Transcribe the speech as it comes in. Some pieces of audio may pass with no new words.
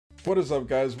What is up,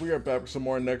 guys? We are back with some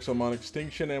more Nexomon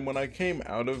Extinction, and when I came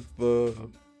out of the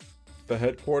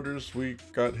headquarters, we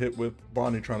got hit with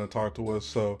Bonnie trying to talk to us,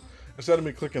 so instead of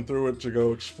me clicking through it to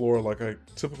go explore like I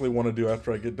typically want to do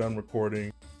after I get done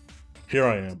recording, here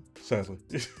I am, sadly.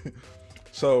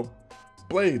 So,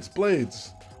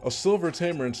 Bladez, a silver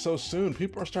tamer, and so soon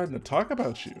people are starting to talk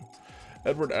about you.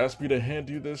 Edward asked me to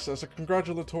hand you this as a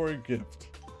congratulatory gift.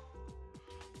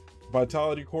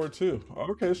 Vitality core too.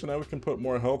 Okay, so now we can put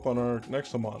more health on our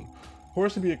Nexomon.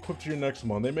 Cores can be equipped to your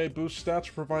Nexomon. They may boost stats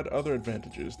or provide other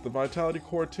advantages. The Vitality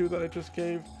core 2 that I just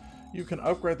gave, you can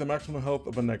upgrade the maximum health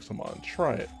of a Nexomon.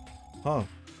 Try it. Huh.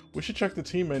 We should check the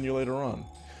team menu later on.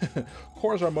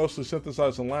 Cores are mostly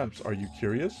synthesized in labs. Are you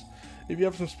curious? If you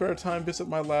have some spare time, visit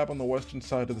my lab on the western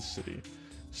side of the city.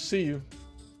 See you.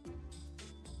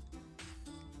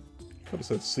 Could have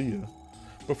said see ya.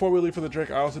 Before we leave for the Drake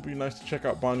Isles, it'd be nice to check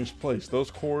out Bonnie's place. Those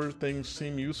core things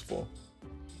seem useful.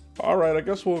 Alright, I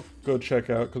guess we'll go check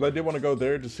out, because I did want to go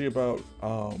there to see about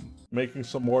making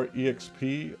some more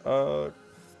EXP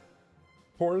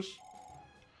cores.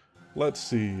 Let's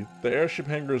see. The airship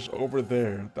hangar is over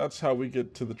there. That's how we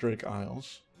get to the Drake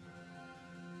Isles.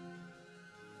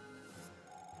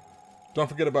 Don't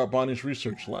forget about Bonnie's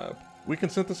research lab. We can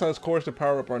synthesize cores to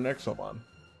power up our Nexomon.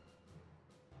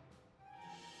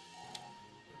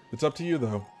 It's up to you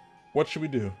though. What should we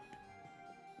do?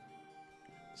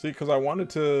 See, because I wanted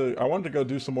to go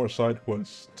do some more side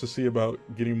quests to see about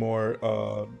getting more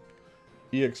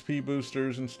EXP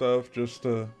boosters and stuff, just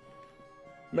to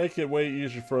make it way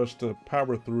easier for us to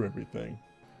power through everything.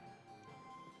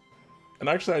 And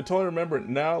actually, I totally remember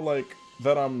now, like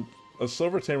that I'm a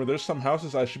silver tamer. There's some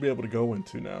houses I should be able to go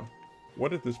into now.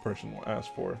 What did this person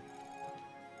ask for?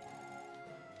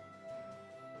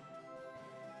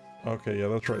 Okay, yeah,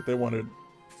 that's right. They wanted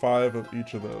 5 of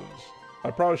each of those.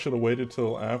 I probably should have waited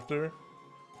till after,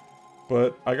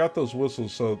 but I got those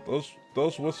whistles, so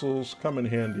those whistles come in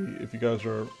handy if you guys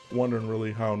are wondering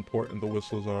really how important the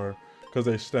whistles are, because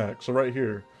they stack. So right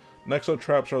here, Nexo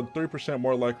traps are 3%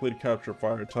 more likely to capture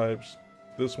fire types.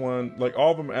 This one, like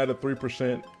all of them added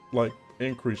 3% like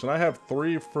increase, and I have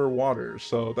 3 for water,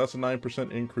 so that's a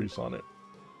 9% increase on it.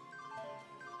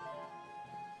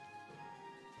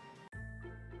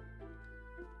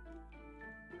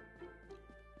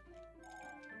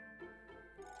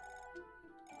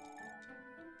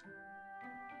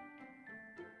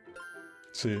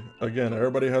 See, again,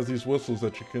 everybody has these whistles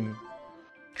that you can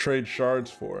trade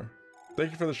shards for. Thank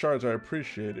you for the shards, I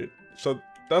appreciate it. So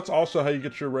that's also how you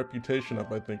get your reputation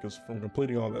up, I think, is from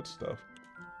completing all that stuff.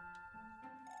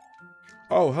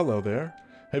 Oh, hello there.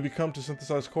 Have you come to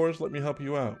synthesize cores? Let me help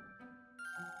you out.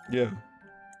 Yeah.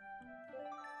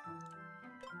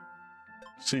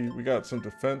 See, we got some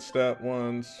defense stat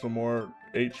ones, some more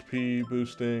HP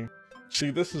boosting.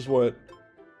 See, this is what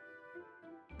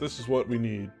we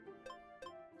need.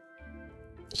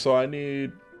 So I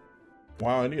need,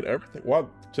 wow, I need everything. Wow,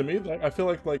 to me, like, I feel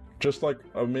like just like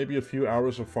maybe a few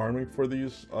hours of farming for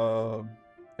these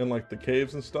in like the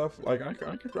caves and stuff. Like I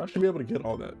should be able to get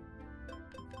all that.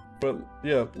 But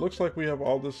yeah, looks like we have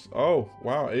all this. Oh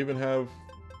wow, I even have.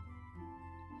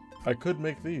 I could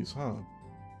make these, huh?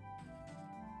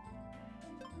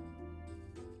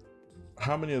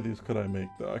 How many of these could I make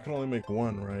though? I can only make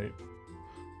one, right?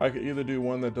 I could either do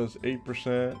one that does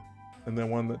 8%. And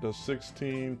then one that does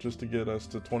 16 just to get us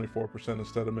to 24%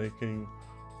 instead of making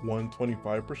one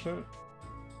 25%.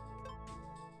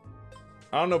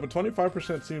 I don't know, but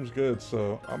 25% seems good,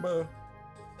 so I'm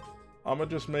gonna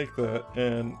just make that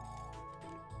and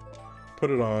put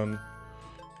it on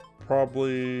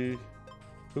probably,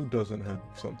 who doesn't have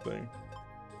something?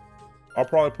 I'll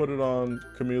probably put it on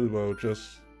Camillevo,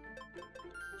 just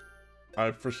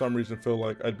I for some reason feel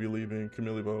like I'd be leaving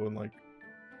Camillevo and like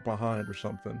behind or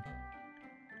something.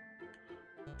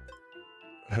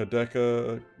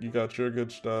 Hideka, you got your good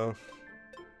stuff.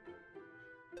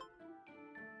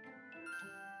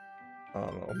 I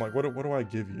don't know. I'm like, what do I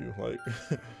give you? Like,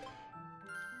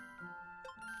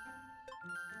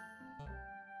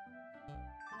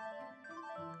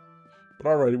 but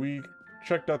alrighty, we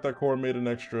checked out that core, made an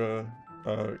extra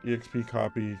EXP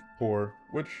copy core,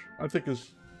 which I think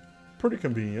is pretty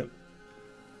convenient.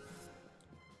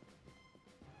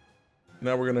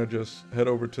 Now we're gonna just head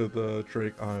over to the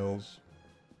Drake Isles,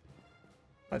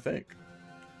 I think.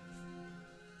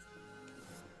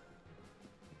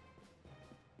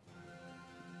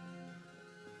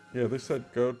 Yeah, they said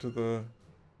go to the...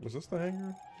 Was this the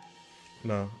hangar?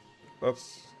 No,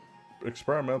 that's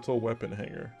experimental weapon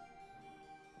hangar.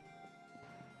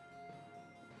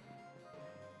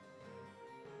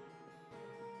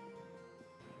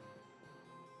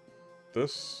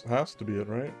 This has to be it,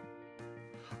 right?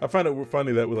 I find it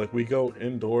funny that we go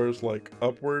indoors like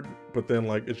upward, but then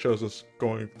like it shows us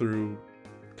going through,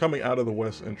 coming out of the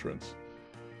west entrance.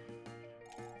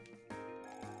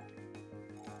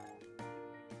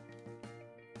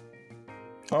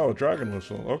 Oh, dragon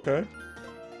whistle. Okay.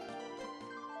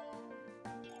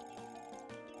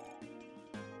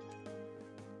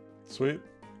 Sweet.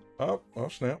 Oh,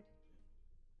 snap.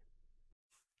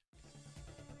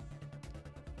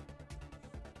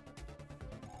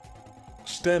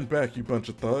 Stand back, you bunch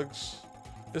of thugs.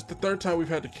 It's the third time we've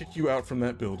had to kick you out from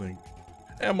that building.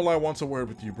 Amalai wants a word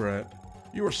with you, Brad.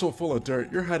 You are so full of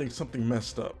dirt, you're hiding something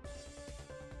messed up.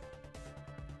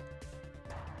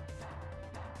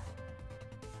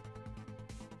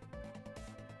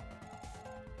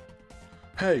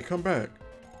 Hey, come back.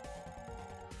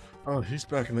 Oh, he's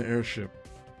back in the airship.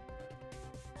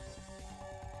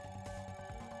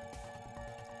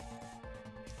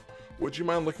 Would you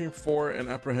mind looking for and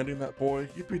apprehending that boy?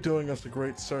 You'd be doing us a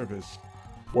great service.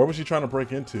 Where was he trying to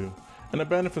break into? An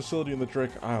abandoned facility in the Drake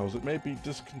Isles. It may be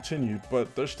discontinued,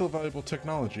 but there's still valuable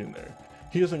technology in there.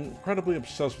 He is incredibly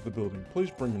obsessed with the building. Please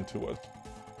bring him to us.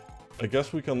 I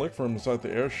guess we can look for him inside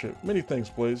the airship. Many thanks,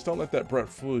 Bladez. Don't let that brat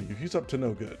fool you. He's up to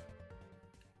no good.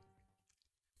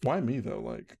 Why me though?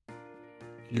 Like,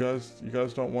 you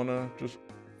guys don't want to just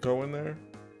go in there?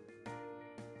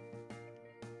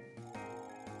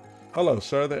 Hello,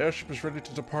 sir. The airship is ready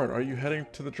to depart. Are you heading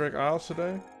to the Drake Isles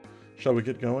today? Shall we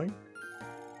get going?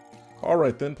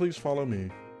 Alright then, please follow me.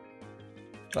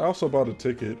 I also bought a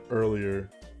ticket earlier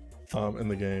in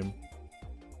the game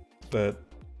that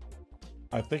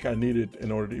I think I needed in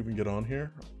order to even get on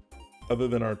here. Other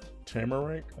than our Tamer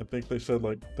rank, I think they said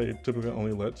like they typically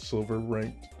only let silver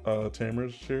ranked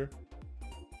Tamers here.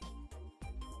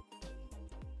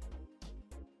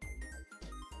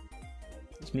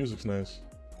 This music's nice.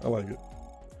 I like it.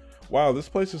 Wow, this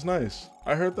place is nice.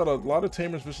 I heard that a lot of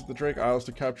Tamers visit the Drake Isles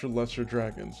to capture lesser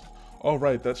dragons. Oh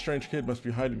right, that strange kid must be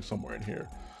hiding somewhere in here.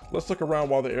 Let's look around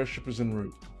while the airship is en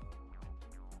route.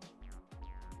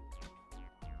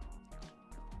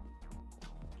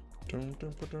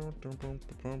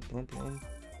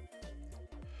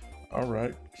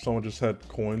 Alright, someone just had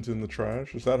coins in the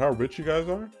trash. Is that how rich you guys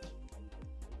are?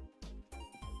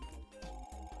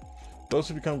 Those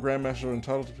who become Grandmasters are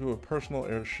entitled to a personal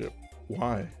airship.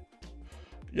 Why?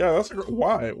 Yeah, that's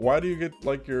why. Why do you get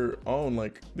like your own?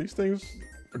 Like these things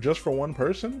are just for one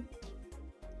person?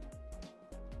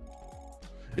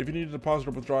 If you need to deposit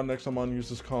or withdraw Nexomon, use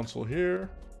this console here.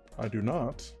 I do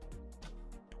not.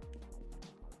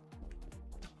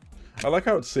 I like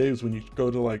how it saves when you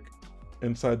go to like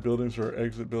inside buildings or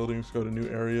exit buildings, go to new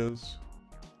areas.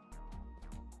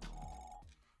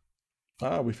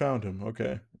 Ah, we found him.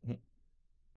 Okay.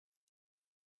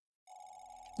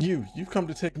 You've come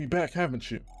to take me back, haven't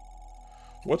you?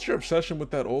 What's your obsession with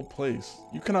that old place?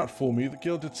 You cannot fool me. The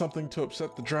guild did something to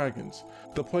upset the dragons.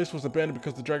 The place was abandoned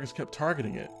because the dragons kept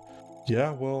targeting it.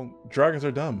 Yeah, well, dragons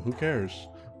are dumb. Who cares?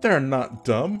 They're not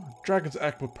dumb. Dragons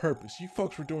act with purpose. You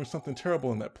folks were doing something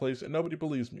terrible in that place and nobody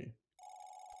believes me.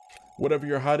 Whatever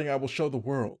you're hiding, I will show the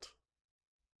world.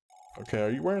 Okay,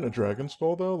 are you wearing a dragon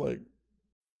skull though? Like,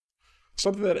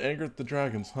 something that angered the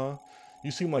dragons, huh? You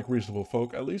seem like reasonable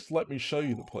folk. At least let me show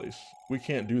you the place. We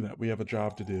can't do that. We have a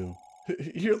job to do.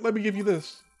 Here, let me give you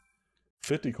this.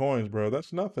 50 coins, bro.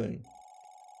 That's nothing.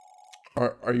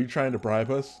 Are you trying to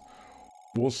bribe us?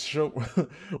 We'll show.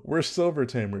 We're silver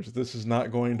tamers. This is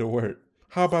not going to work.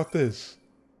 How about this?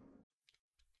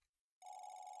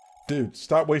 Dude,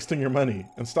 stop wasting your money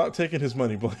and stop taking his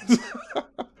money, Bladez.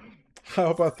 How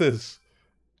about this?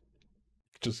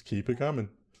 Just keep it coming.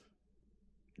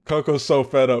 Coco's so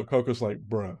fed up. Coco's like,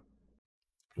 bruh,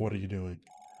 what are you doing?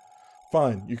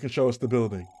 Fine, you can show us the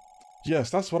building.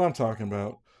 Yes, that's what I'm talking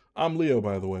about. I'm Leo,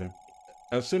 by the way.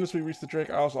 As soon as we reach the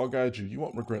Drake Isles, I'll guide you. You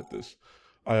won't regret this.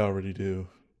 I already do.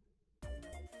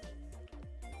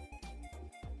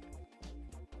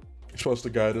 You're supposed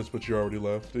to guide us, but you already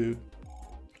left, dude.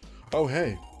 Oh,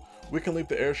 hey. We can leave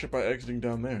the airship by exiting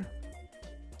down there.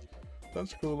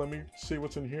 That's cool. Let me see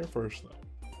what's in here first, though.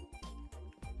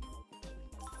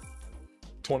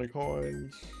 20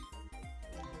 coins.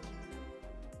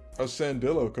 A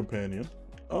Sandillo companion.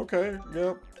 Okay,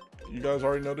 yep. You guys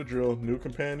already know the drill. New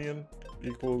companion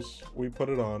equals we put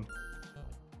it on.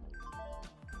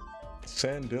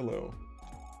 Sandillo.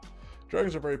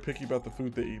 Dragons are very picky about the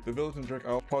food they eat. The village in Drake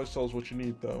Isle probably sells what you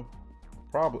need though.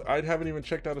 Probably. I haven't even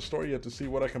checked out a store yet to see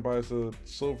what I can buy as a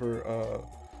silver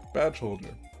badge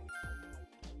holder.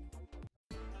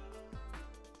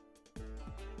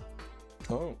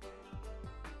 Oh.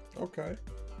 Okay.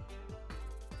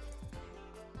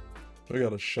 We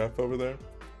got a chef over there.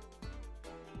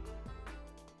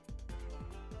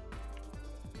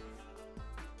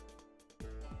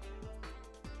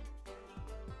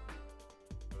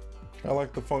 I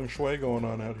like the feng shui going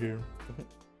on out here.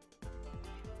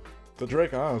 The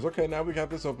Drake Isles. Okay, now we got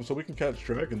this open so we can catch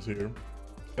dragons here.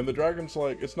 And the dragon's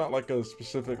like, it's not like a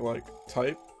specific like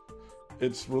type.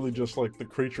 It's really just like the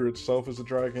creature itself is a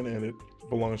dragon and it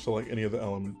belongs to like any of the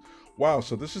element. Wow,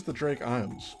 so this is the Drake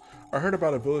Isles. I heard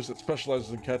about a village that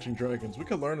specializes in catching dragons. We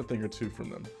could learn a thing or two from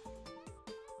them.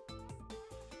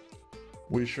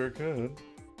 We sure could.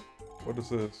 What is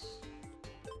this?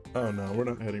 Oh no, we're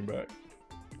not heading back.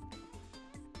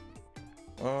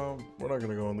 We're not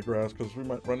gonna go on the grass because we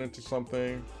might run into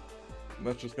something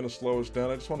that's just gonna slow us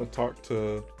down. I just want to talk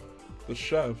to the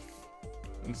chef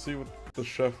and see what the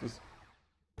chef is.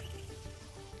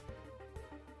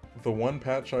 The one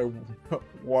patch I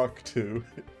walk to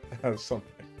has something.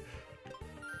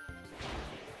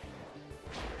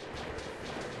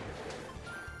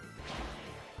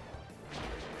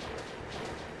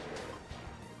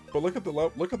 But look at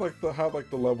the how like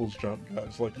the levels jump,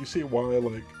 guys. Like you see why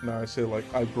like now I say like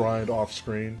I grind off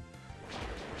screen.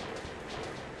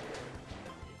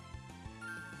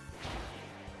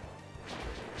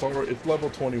 It's level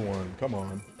 21. Come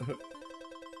on.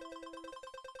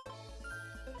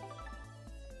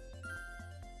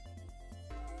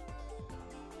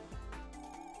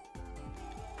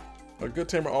 A good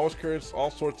tamer always carries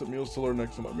all sorts of mules to lure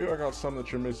Nexomon. Maybe I got some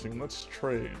that you're missing. Let's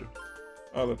trade.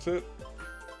 Oh, that's it?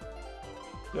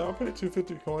 Yeah, I'll pay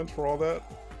 250 coins for all that.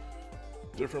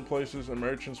 Different places and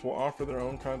merchants will offer their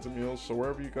own kinds of meals, so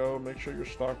wherever you go, make sure you're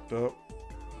stocked up.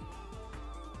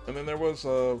 And then there was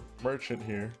a merchant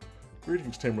here.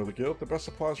 Greetings, Tamer of the Guild. The best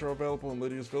supplies are available in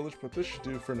Lydia's village, but this should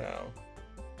do for now.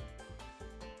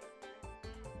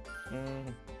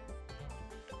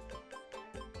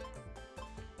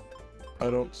 I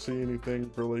don't see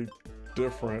anything really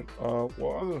different. Well,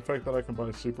 other than the fact that I can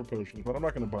buy super potions, but I'm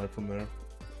not going to buy from there.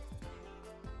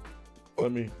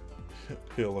 Let me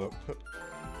heal up.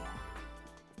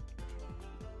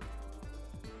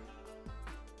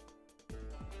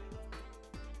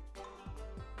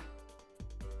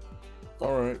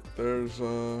 Alright, there's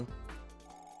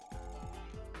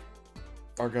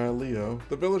our guy Leo.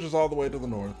 The village is all the way to the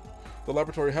north. The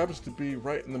laboratory happens to be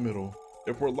right in the middle.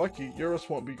 If we're lucky, Euros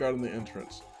won't be guarding the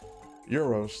entrance.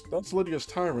 Euros? That's Lydia's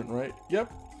Tyrant, right?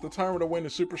 Yep, the Tyrant of Wind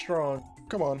is super strong.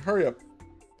 Come on, hurry up.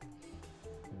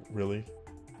 Really?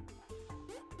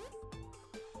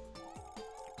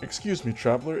 Excuse me,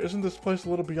 traveler, isn't this place a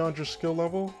little beyond your skill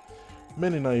level?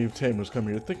 Many naive tamers come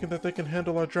here thinking that they can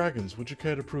handle our dragons. Would you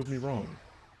care to prove me wrong?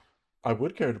 I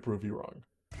would care to prove you wrong.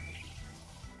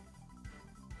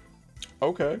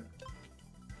 Okay.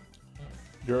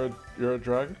 You're a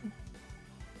dragon?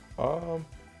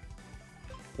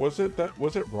 Was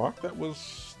it rock that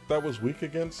was weak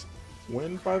against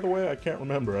wind, by the way? I can't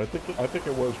remember. I think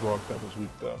it was rock that was weak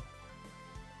though.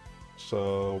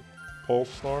 So pulse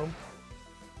storm.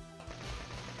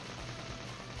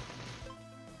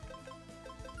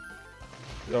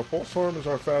 Yeah, pulse storm is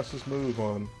our fastest move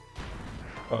on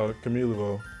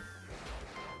Camillevo.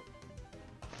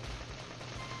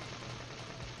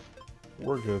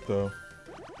 We're good though.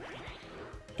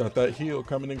 Got that heal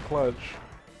coming in clutch.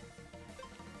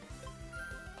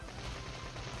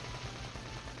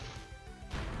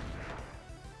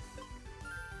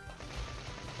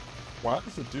 Why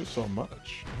does it do so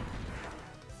much?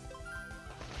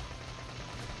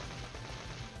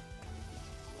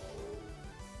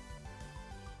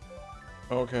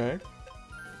 Okay.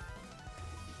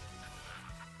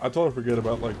 I totally forget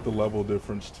about like the level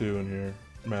difference too in here.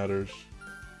 Matters.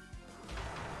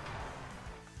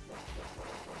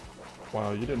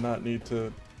 Wow, you did not need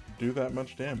to do that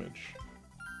much damage.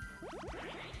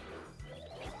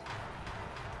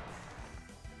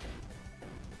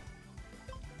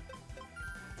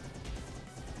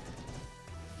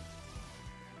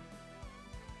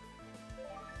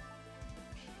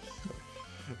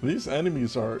 These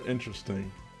enemies are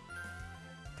interesting.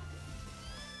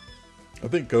 I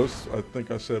think Ghost, I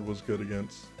think I said, was good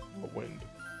against the wind.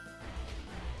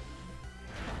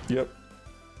 Yep.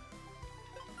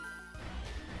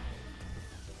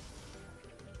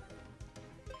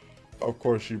 Of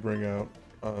course you bring out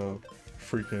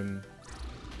freaking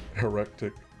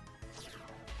heretic.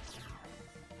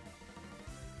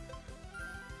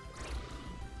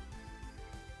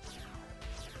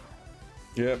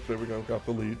 Yep, there we go, got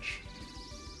the leech.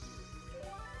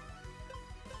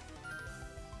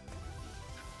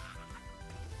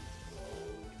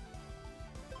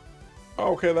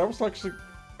 Okay, that was actually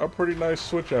a pretty nice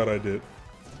switch out I did.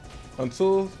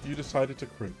 Until you decided to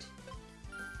crit.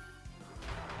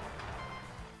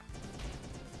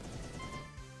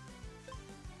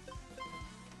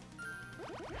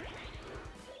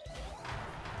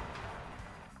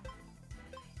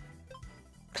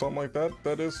 Something like that.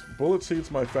 That is, Bullet Seed's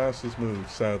my fastest move,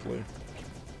 sadly.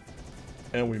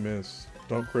 And we missed.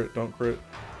 Don't crit, don't crit.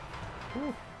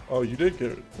 Whew. Oh, you did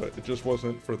get it, but it just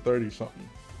wasn't for 30 something.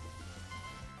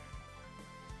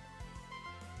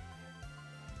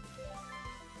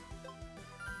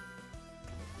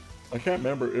 I can't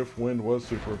remember if wind was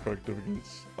super effective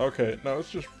against. Okay, no, it's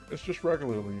just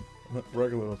regular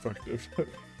effective.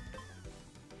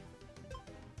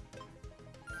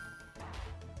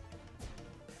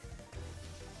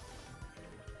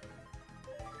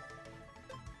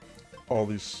 all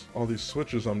these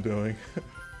switches I'm doing.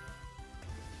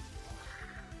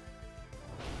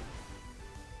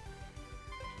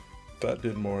 That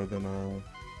did more than I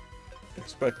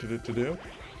expected it to do.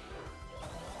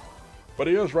 But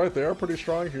he is right, they are pretty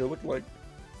strong here. Look like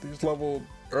these level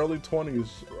early 20s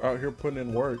out here putting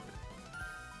in work.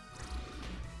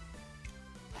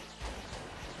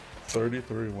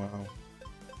 33, wow.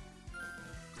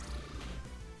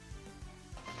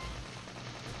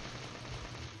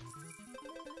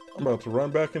 I'm about to run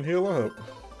back and heal up.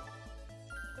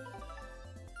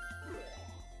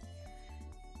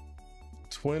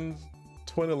 Twin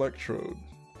electrode.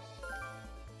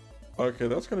 Okay,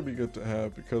 that's gonna be good to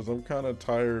have because I'm kind of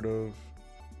tired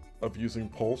of using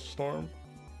Pulse Storm.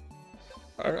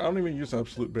 I don't even use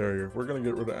Absolute Barrier. We're gonna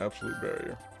get rid of Absolute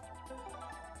Barrier.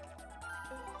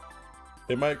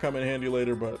 It might come in handy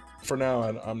later, but for now,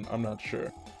 I'm not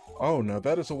sure. Oh, now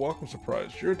that is a welcome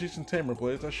surprise. You're a decent tamer,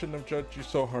 Bladez. I shouldn't have judged you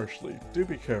so harshly. Do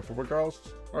be careful. Regardless,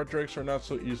 our drakes are not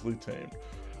so easily tamed.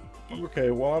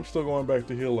 Okay, well, I'm still going back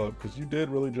to heal up because you did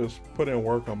really just put in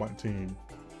work on my team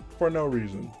for no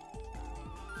reason.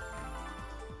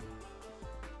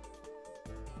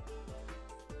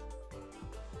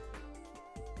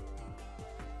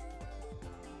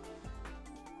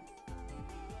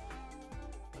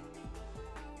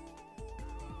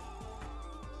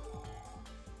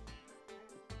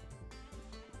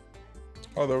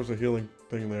 Oh, there was a healing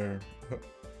thing there.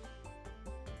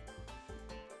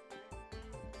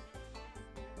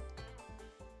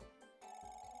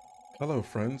 Hello,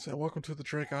 friends, and welcome to the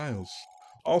Drake Isles.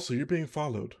 Also, you're being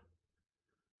followed.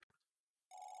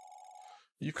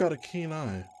 You've got a keen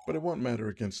eye, but it won't matter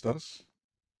against us.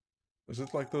 Is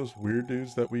it like those weird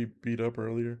dudes that we beat up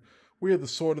earlier? We are the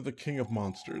sword of the king of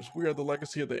monsters. We are the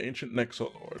legacy of the ancient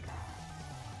Nexomon.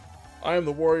 I am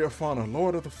the warrior Fauna,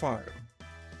 lord of the fire.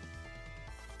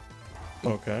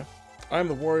 Okay. I am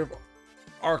the warrior of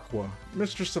Arqua,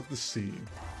 mistress of the sea.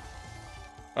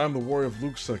 I am the warrior of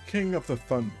Luxa, king of the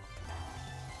thunder.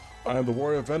 I am the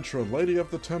warrior of Ventra, lady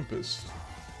of the tempest.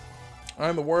 I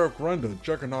am the warrior of Grenda,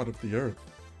 juggernaut of the earth.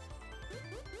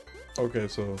 Okay,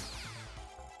 so...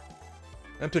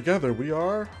 And together we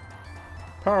are...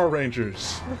 Power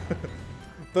Rangers.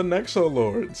 The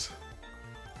Nexolords.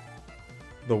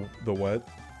 The what?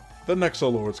 The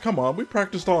Nexolords. Come on, we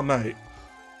practiced all night.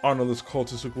 Honor this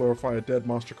cultist who glorify a dead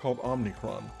monster called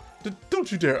Omnicron.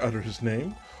 Don't you dare utter his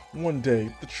name. One day,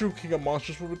 the true king of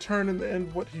monsters will return and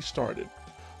end what he started.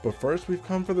 But first, we've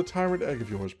come for the tyrant egg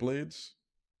of yours, Bladez.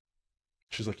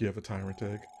 She's like, you have a tyrant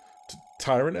egg?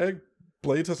 Tyrant egg?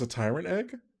 Bladez has a tyrant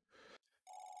egg?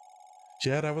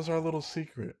 Yeah, that was our little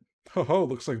secret. Ho ho,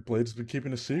 looks like Bladez has been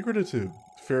keeping a secret or two.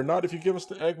 Fear not, if you give us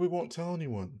the egg, we won't tell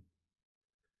anyone.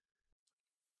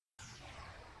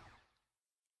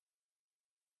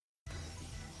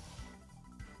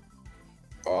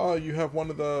 Oh, you have one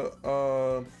of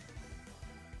the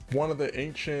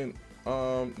ancient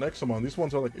Nexomon. These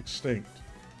ones are like extinct.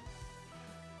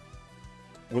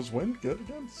 Was wind good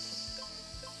against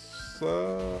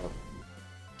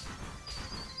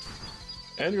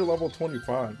and you're level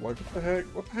 25. Like what the heck?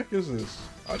 What the heck is this?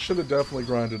 I should have definitely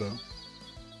grinded up.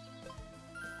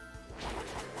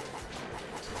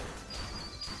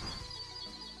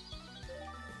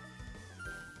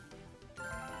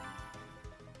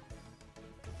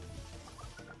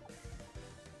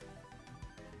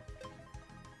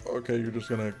 Okay, you're just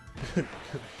gonna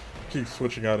keep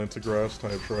switching out into grass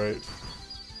types, right?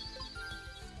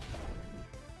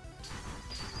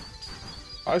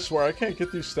 I swear, I can't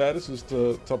get these statuses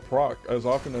to proc as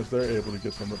often as they're able to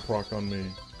get them to proc on me.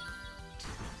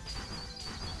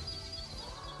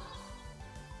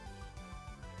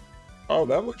 Oh,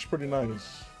 that looks pretty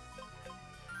nice.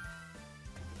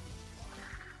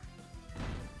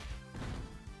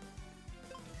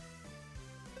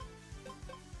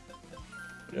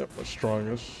 Yep, the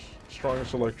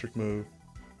strongest electric move.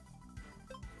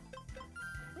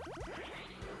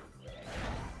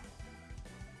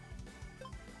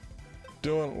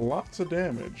 Doing lots of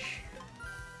damage.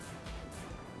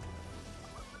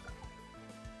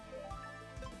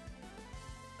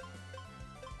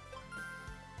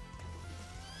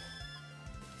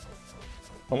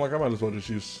 I'm like, I might as well just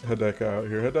use Hideka out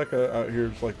here. Hideka out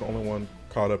here is like the only one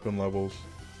caught up in levels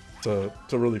to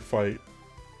really fight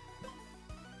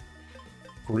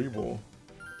Greeble.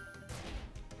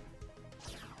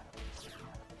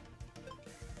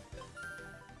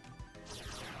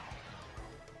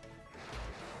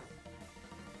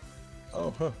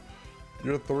 Oh, huh.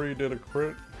 Your 3 did a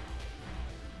crit.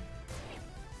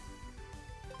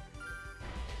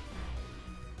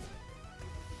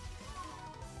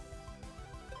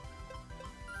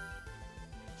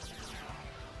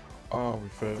 Oh, we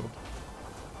failed.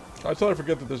 I totally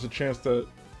forget that there's a chance that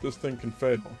this thing can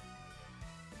fail.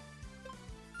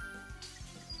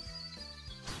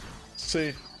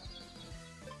 See?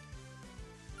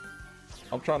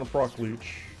 I'm trying to proc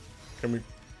leech. Can we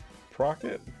proc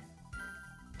it?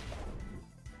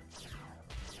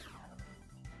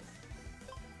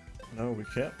 No, we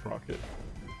can't proc it.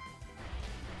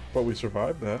 But we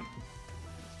survived that.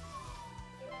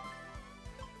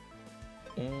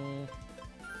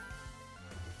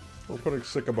 We're putting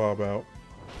Sickabob out.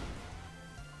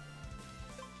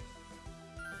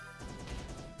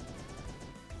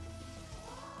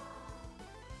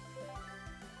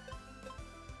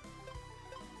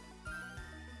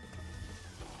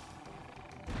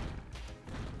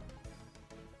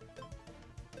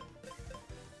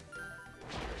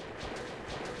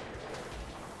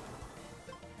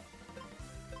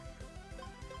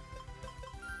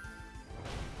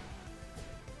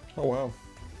 Oh wow.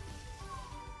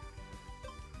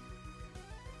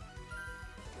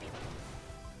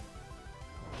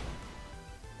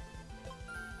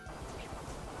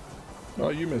 Oh,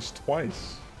 you missed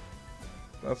twice.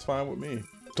 That's fine with me.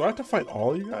 Do I have to fight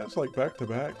all you guys, like, back to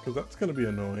back? Because that's going to be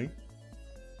annoying.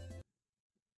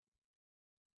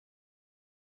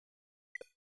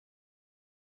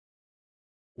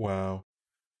 Wow.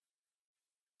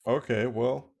 Okay,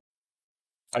 well,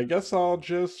 I guess I'll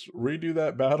just redo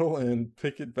that battle and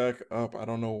pick it back up. I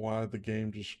don't know why the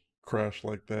game just crashed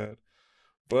like that.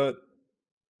 But,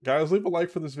 guys, leave a like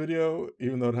for this video,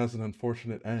 even though it has an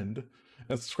unfortunate end.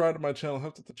 And subscribe to my channel.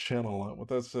 Helps with the channel a lot. With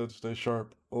that said, stay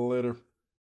sharp. Later.